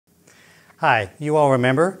Hi, you all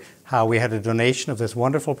remember how we had a donation of this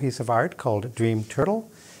wonderful piece of art called Dream Turtle,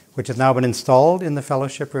 which has now been installed in the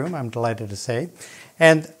fellowship room, I'm delighted to say.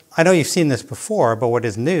 And I know you've seen this before, but what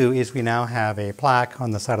is new is we now have a plaque on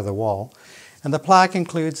the side of the wall. And the plaque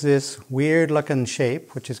includes this weird looking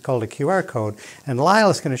shape, which is called a QR code. And Lyle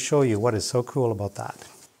is going to show you what is so cool about that.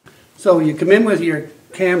 So you come in with your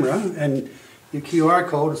camera and your QR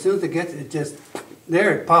code. As soon as it gets it, just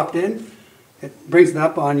there, it popped in. It brings it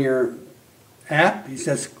up on your app. It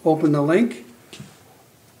says open the link.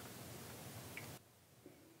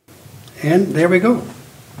 And there we go.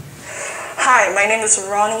 Hi, my name is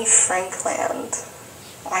Ronnie Frankland.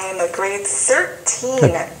 I am a grade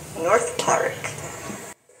 13 at North Park.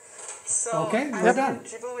 So, okay, we're done.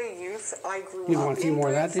 Ojibwe youth, I grew You up want to see more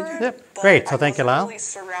of that, did you? Yep. Great, so thank you, Lyle. Really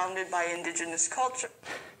surrounded by Indigenous culture.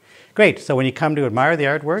 Great, so when you come to admire the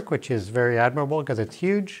artwork, which is very admirable because it's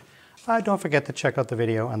huge, don't forget to check out the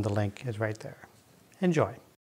video and the link is right there. Enjoy.